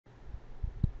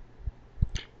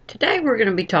Today we're going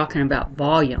to be talking about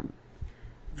volume.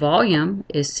 Volume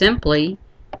is simply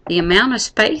the amount of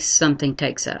space something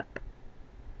takes up.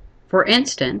 For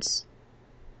instance,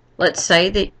 let's say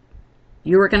that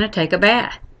you were going to take a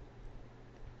bath.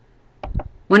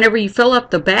 Whenever you fill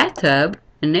up the bathtub,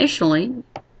 initially,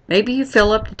 maybe you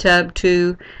fill up the tub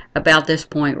to about this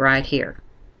point right here.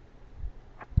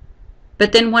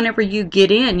 But then whenever you get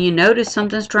in, you notice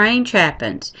something strange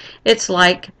happens. It's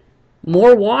like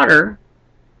more water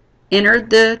entered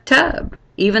the tub,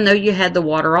 even though you had the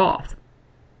water off.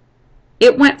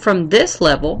 It went from this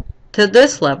level to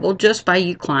this level just by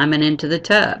you climbing into the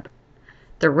tub.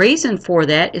 The reason for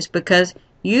that is because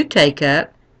you take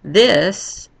up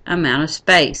this amount of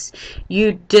space.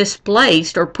 You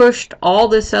displaced or pushed all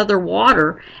this other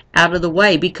water out of the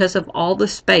way because of all the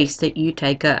space that you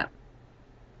take up.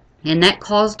 And that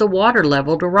caused the water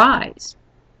level to rise.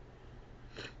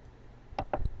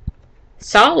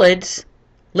 Solids,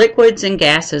 liquids, and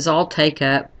gases all take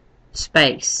up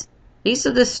space. These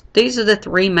are the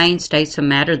three main states of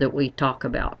matter that we talk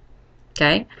about.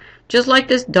 Okay? Just like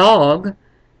this dog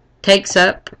takes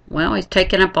up, well, he's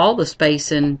taking up all the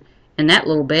space in that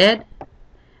little bed.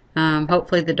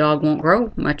 Hopefully the dog won't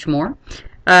grow much more.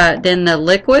 Then the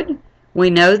liquid, we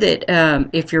know that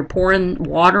if you're pouring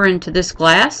water into this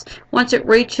glass, once it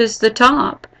reaches the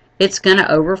top, it's going to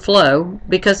overflow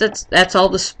because that's all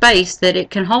the space that it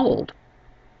can hold.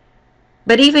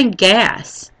 But even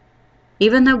gas,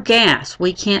 even though gas,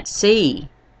 we can't see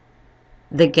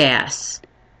the gas,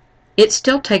 it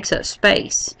still takes up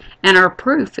space. And our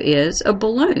proof is a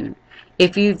balloon.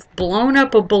 If you've blown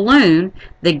up a balloon,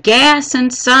 the gas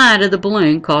inside of the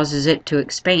balloon causes it to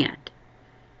expand.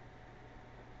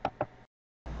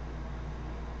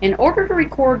 In order to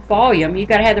record volume, you've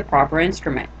got to have the proper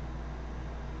instrument.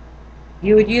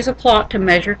 You would use a clock to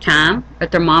measure time, a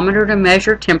thermometer to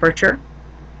measure temperature,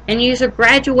 and use a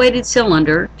graduated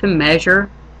cylinder to measure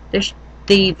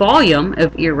the volume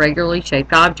of irregularly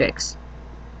shaped objects.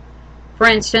 For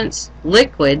instance,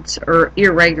 liquids are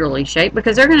irregularly shaped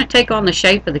because they're going to take on the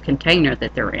shape of the container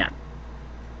that they're in.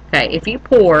 Okay, if you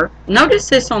pour, notice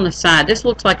this on the side, this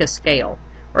looks like a scale,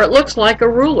 or it looks like a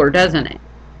ruler, doesn't it?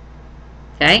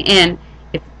 Okay, and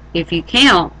if you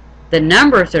count the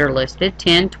numbers that are listed,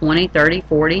 10, 20, 30,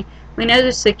 40, we know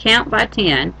this is a count by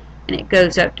 10, and it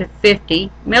goes up to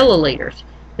 50 milliliters.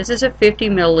 This is a 50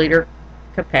 milliliter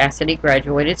capacity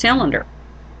graduated cylinder.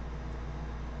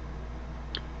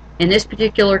 In this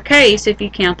particular case, if you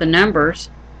count the numbers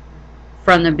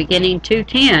from the beginning to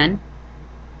 10,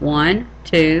 1,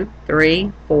 2,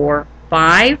 3, 4,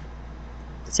 5,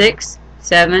 6,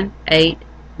 7, 8,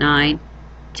 9,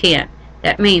 10.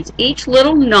 That means each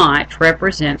little notch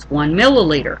represents 1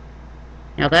 milliliter.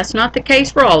 Now that's not the case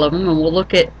for all of them, and we'll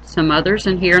look at some others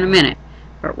in here in a minute.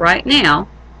 But right now,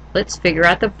 let's figure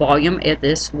out the volume at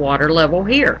this water level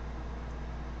here.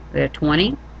 We have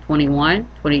 20, 21,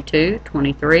 22,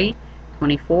 23,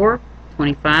 24,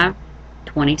 25,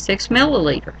 26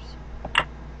 milliliters.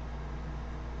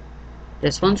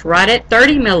 This one's right at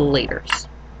 30 milliliters.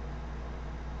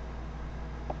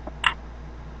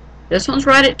 This one's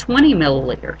right at 20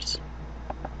 milliliters.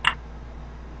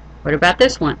 What about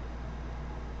this one?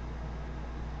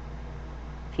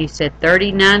 If you said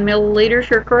 39 milliliters,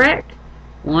 you're correct.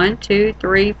 1, 2,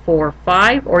 3, 4,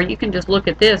 5, or you can just look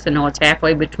at this and know it's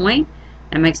halfway between.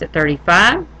 That makes it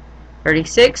 35,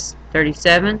 36,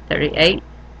 37, 38,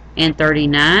 and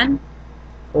 39.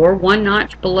 Or one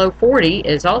notch below 40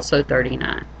 is also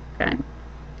 39. Okay,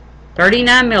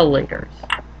 39 milliliters.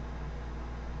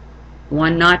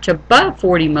 One notch above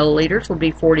 40 milliliters would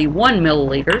be 41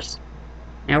 milliliters.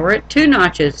 Now we're at two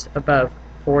notches above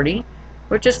 40,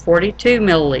 which is 42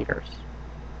 milliliters.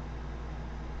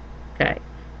 Okay,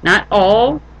 not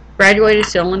all graduated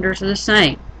cylinders are the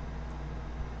same.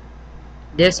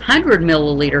 This 100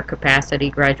 milliliter capacity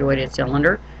graduated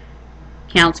cylinder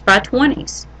counts by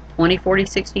 20s. 20, 40,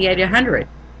 60, 80, 100.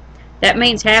 That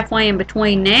means halfway in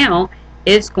between now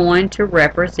is going to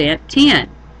represent 10.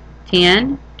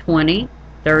 10, 20,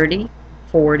 30,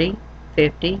 40,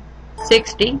 50,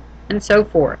 60, and so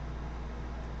forth.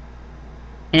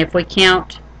 And if we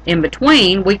count in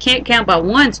between, we can't count by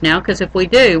ones now, because if we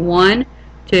do, 1,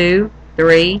 2,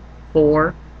 3,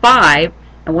 4, 5,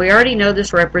 and we already know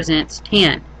this represents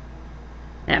 10.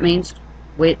 That means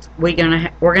we're gonna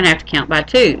have to count by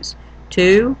twos.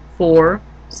 2, 4,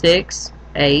 6,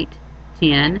 8,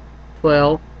 10,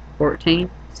 12,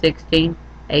 14, 16,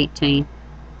 18,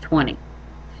 20.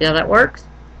 See how that works?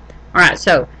 Alright,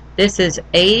 so this is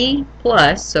 80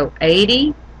 plus, so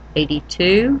 80,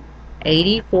 82,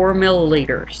 84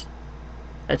 milliliters.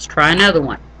 Let's try another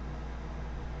one.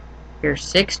 Here's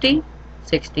 60,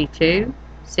 62,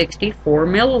 64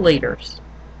 milliliters.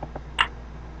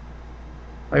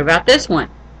 What about this one?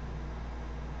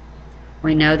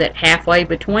 We know that halfway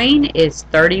between is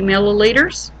 30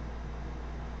 milliliters,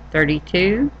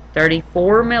 32,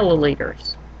 34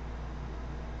 milliliters.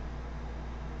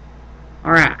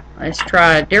 Alright, let's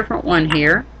try a different one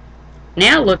here.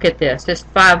 Now look at this. This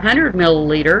 500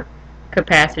 milliliter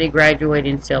capacity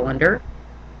graduating cylinder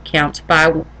counts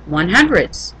by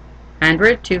 100s.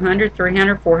 100, 200,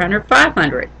 300, 400,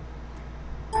 500.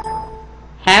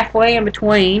 Halfway in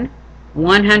between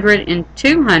 100 and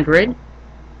 200,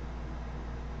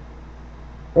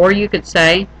 or you could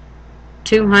say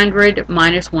 200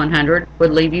 minus 100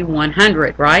 would leave you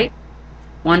 100, right?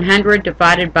 100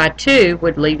 divided by 2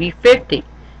 would leave you 50. So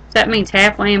that means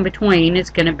halfway in between is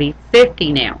going to be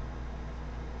 50 now.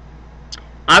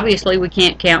 Obviously, we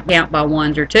can't count by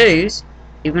ones or twos.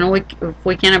 Even if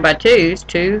we count by twos,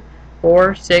 2,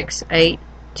 4, 6, 8,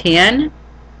 10.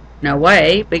 No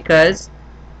way, because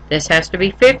this has to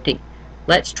be 50.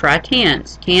 Let's try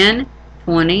tens. 10,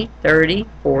 20, 30,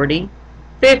 40,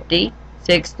 50,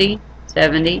 60,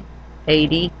 70,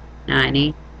 80,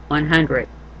 90, 100.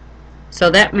 So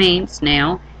that means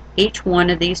now each one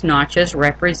of these notches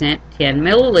represent 10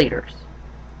 milliliters.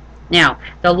 Now,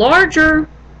 the larger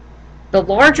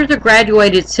the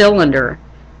graduated cylinder,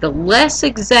 the less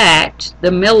exact the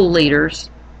milliliters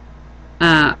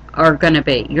are going to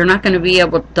be. You're not going to be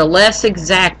able, the less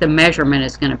exact the measurement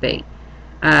is going to be.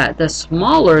 The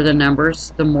smaller the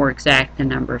numbers, the more exact the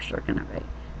numbers are going to be,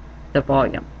 the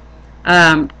volume.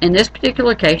 In this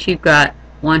particular case, you've got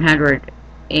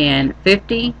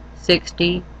 150,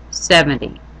 60,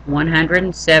 70,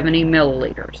 170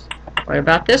 milliliters. What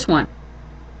about this one?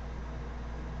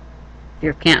 If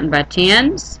you're counting by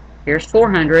tens, here's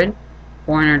 400,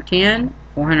 410,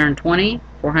 420,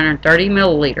 430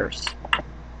 milliliters.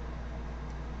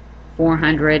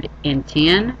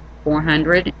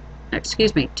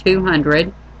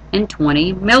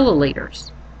 220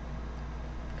 milliliters.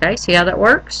 Okay, see how that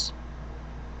works?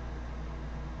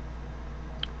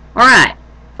 Alright,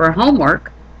 for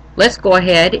homework, let's go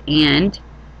ahead and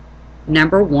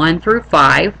number 1 through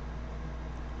 5.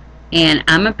 And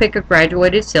I'm going to pick a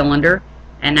graduated cylinder,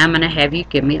 and I'm going to have you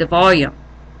give me the volume.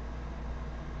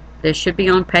 This should be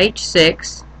on page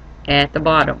 6 at the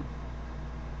bottom.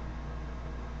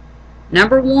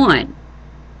 Number 1.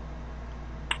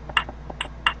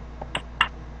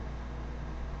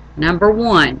 Number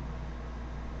 1.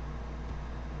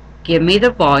 Give me the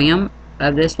volume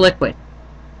of this liquid.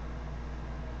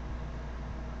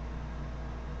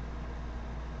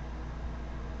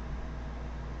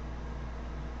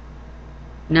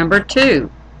 Number 2.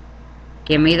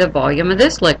 Give me the volume of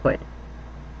this liquid.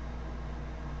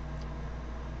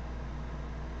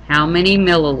 How many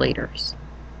milliliters?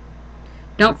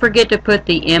 Don't forget to put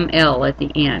the ml at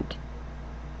the end.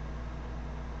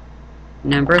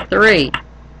 Number 3.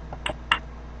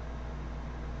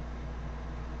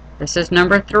 This is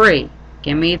number 3.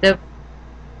 Give me the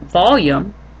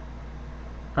volume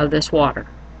of this water.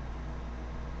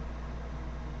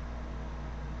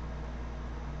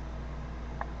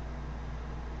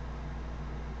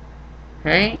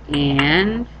 Okay,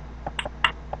 and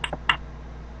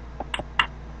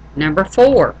number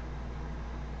 4.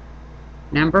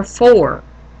 Number 4.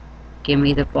 Give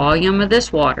me the volume of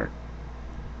this water.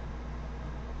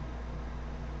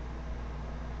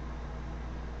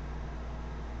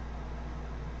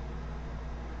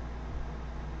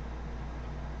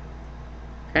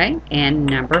 Okay, and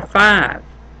number 5.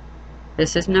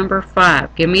 This is number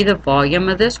 5. Give me the volume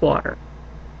of this water.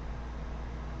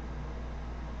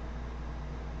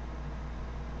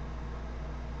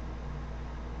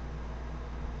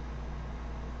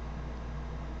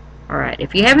 Alright,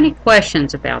 if you have any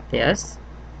questions about this,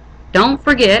 don't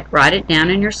forget, write it down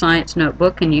in your science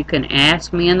notebook and you can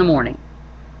ask me in the morning.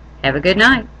 Have a good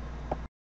night.